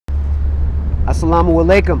Assalamu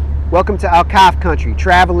alaikum. Welcome to Al-Kaf country,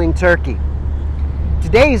 traveling Turkey.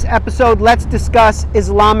 Today's episode, let's discuss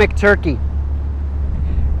Islamic Turkey.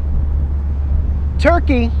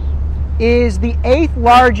 Turkey is the 8th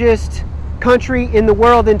largest country in the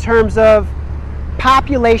world in terms of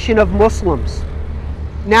population of Muslims.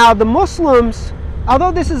 Now, the Muslims,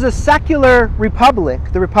 although this is a secular republic,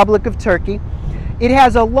 the Republic of Turkey, it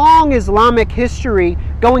has a long Islamic history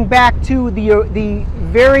going back to the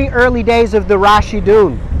very early days of the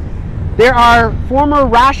Rashidun. There are former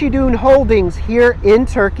Rashidun holdings here in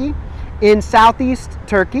Turkey, in southeast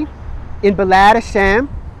Turkey, in Balad al-Sham.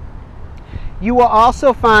 You will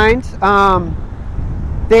also find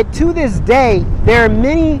that to this day, there are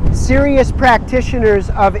many serious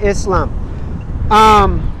practitioners of Islam.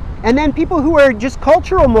 And then people who are just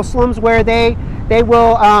cultural Muslims, where they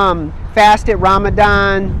will fast at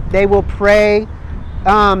Ramadan, they will pray.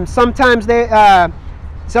 Sometimes they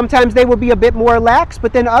will be a bit more lax,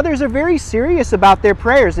 but then others are very serious about their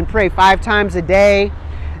prayers and pray 5 times a day.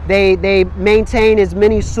 They maintain as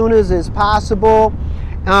many sunnahs as possible,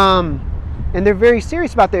 and they're very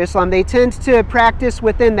serious about their Islam. They tend to practice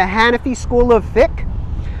within the Hanafi school of fiqh,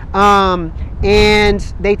 and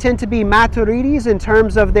they tend to be Maturidis in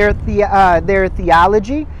terms of their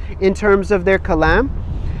theology, in terms of their kalam.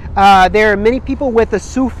 There are many people with a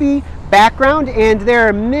Sufi background, and there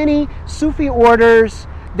are many Sufi orders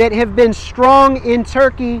that have been strong in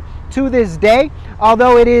Turkey to this day,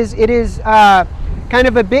 although it is kind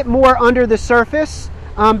of a bit more under the surface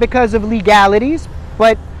because of legalities.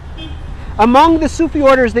 But among the Sufi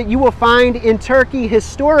orders that you will find in Turkey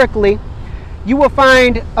historically, you will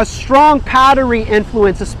find a strong Qadiri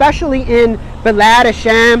influence, especially in Balad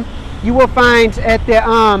al-Sham. You will find at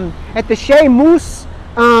the Sheikh Mus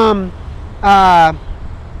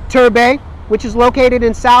Turbe, which is located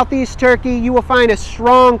in southeast Turkey, you will find a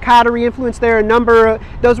strong Qadiri influence there. A number of,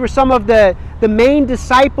 those were some of the main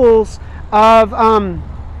disciples of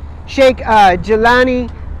Sheikh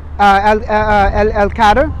Jilani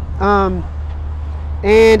al-Qadr.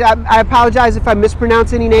 And I apologize if I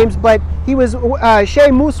mispronounce any names, but he was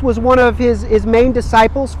Sheikh Mus was one of his main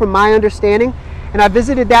disciples, from my understanding. And I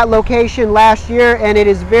visited that location last year, and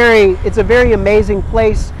it's a very amazing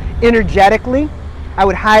place energetically. I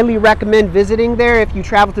would highly recommend visiting there if you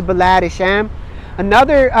travel to Balad al-Sham.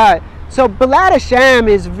 So Balad al-Sham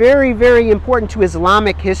is very, very important to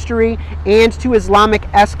Islamic history and to Islamic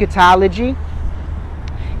eschatology.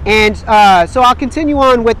 And so I'll continue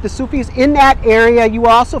on with the Sufis. In that area, you will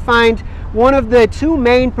also find one of the 2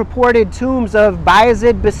 main purported tombs of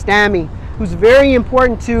Bayezid Bastami, who's very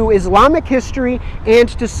important to Islamic history and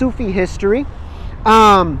to Sufi history.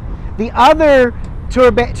 The other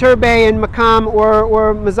turbe and makam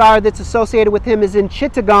or mazar that's associated with him is in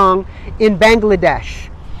Chittagong in Bangladesh.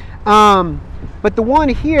 But the one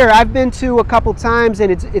here I've been to a couple times, and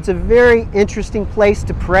it's a very interesting place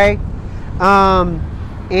to pray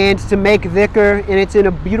and to make dhikr, and it's in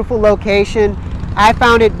a beautiful location. I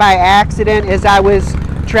found it by accident as I was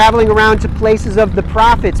traveling around to places of the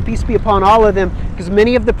prophets, peace be upon all of them, because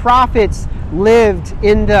many of the prophets lived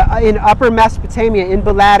in Upper Mesopotamia, in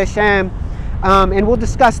Balad al-Sham, and we'll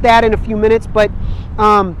discuss that in a few minutes. But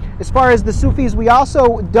as far as the Sufis, we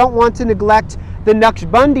also don't want to neglect the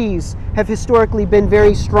Naqshbandis have historically been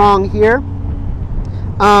very strong here,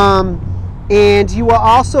 and you will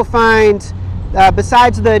also find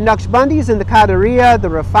besides the Naqshbandis and the Qadiriya, the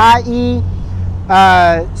Rafa'i,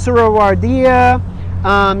 Surawardiya,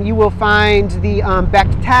 you will find the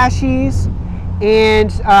Bektashis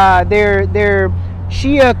and their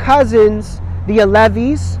Shia cousins, the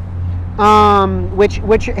Alevis,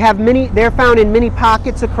 which have many. They're found in many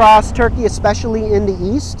pockets across Turkey, especially in the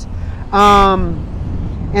east,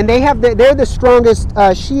 and they're the strongest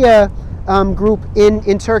Shia group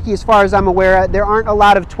in Turkey, as far as I'm aware. There aren't a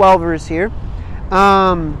lot of Twelvers here,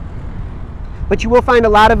 but you will find a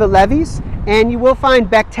lot of Alevis, and you will find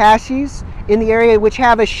Bektashis in the area, which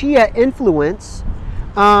have a Shia influence,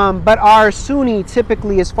 but are Sunni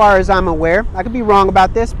typically, as far as I'm aware. I could be wrong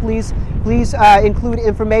about this. Please include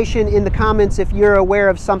information in the comments if you're aware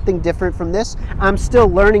of something different from this. I'm still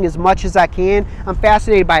learning as much as I can. I'm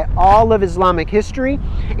fascinated by all of Islamic history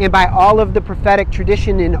and by all of the prophetic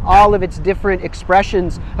tradition in all of its different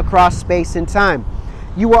expressions across space and time.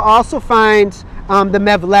 You will also find the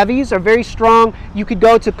Mevlevis are very strong. You could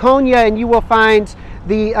go to Konya and you will find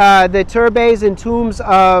the turbes and tombs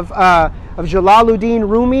of Jalaluddin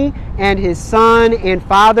Rumi and his son and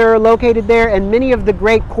father are located there, and many of the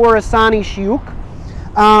great Khorasani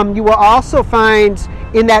Shuyukh. You will also find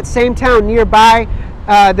in that same town nearby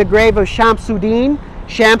the grave of Shamsuddin,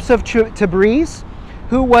 Shams of Tabriz,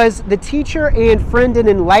 who was the teacher and friend and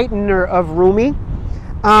enlightener of Rumi.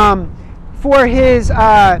 For his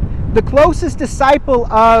the closest disciple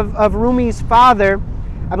of Rumi's father,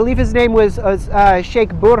 I believe his name was Sheikh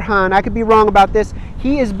Burhan. I could be wrong about this.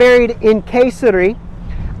 He is buried in Kayseri,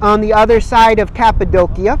 on the other side of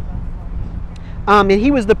Cappadocia. And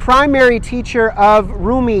he was the primary teacher of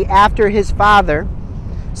Rumi after his father.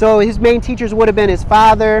 So his main teachers would have been his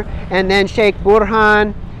father, and then Sheikh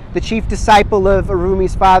Burhan, the chief disciple of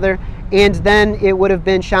Rumi's father, and then it would have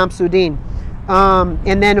been Shamsuddin.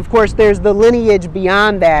 And then, of course, there's the lineage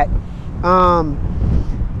beyond that,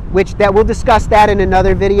 which we'll discuss that in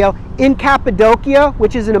another video. In Cappadocia,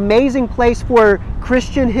 which is an amazing place for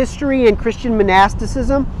Christian history and Christian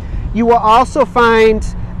monasticism, you will also find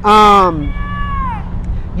an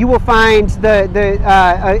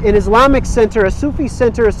Islamic center, a Sufi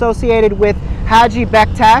center associated with Haji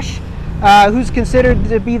Bektash, who's considered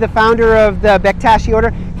to be the founder of the Bektashi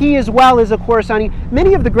order. He as well is a Khorasani.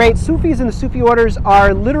 Many of the great Sufis and the Sufi orders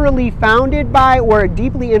are literally founded by or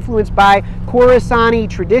deeply influenced by Khorasani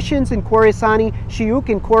traditions and Khorasani shiuk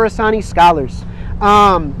and Khorasani scholars.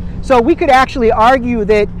 So we could actually argue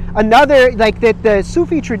that that the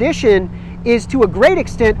Sufi tradition is to a great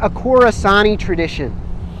extent a Khorasani tradition.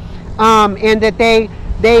 And that they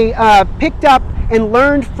picked up and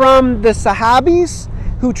learned from the Sahabis,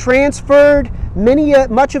 who transferred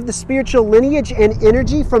much of the spiritual lineage and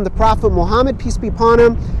energy from the Prophet Muhammad, peace be upon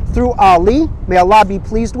him, through Ali, may Allah be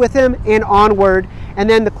pleased with him, and onward. And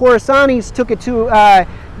then the Khorasanis took it to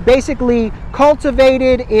basically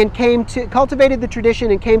cultivated the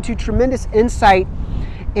tradition and came to tremendous insight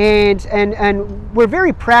and we're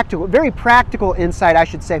very practical insight, I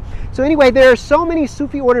should say. So anyway, there are so many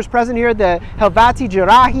Sufi orders present here, the Helvati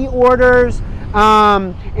Jarahi orders,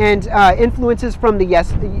 and influences from the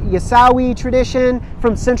Yasawi tradition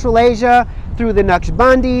from Central Asia through the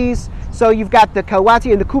Naqshbandis. So you've got the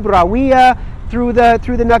Kawati and the Kubrawiya through the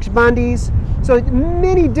Naqshbandis. So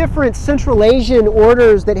many different Central Asian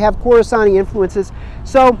orders that have Khorasani influences.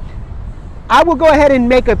 So I will go ahead and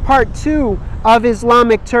make a part 2 of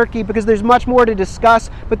Islamic Turkey because there's much more to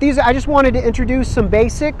discuss. But I just wanted to introduce some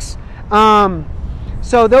basics.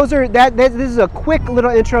 So this is a quick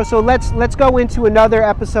little intro. So let's go into another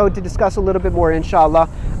episode to discuss a little bit more, inshallah.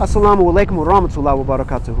 Assalamu alaikum wa rahmatullahi wa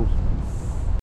barakatuhu.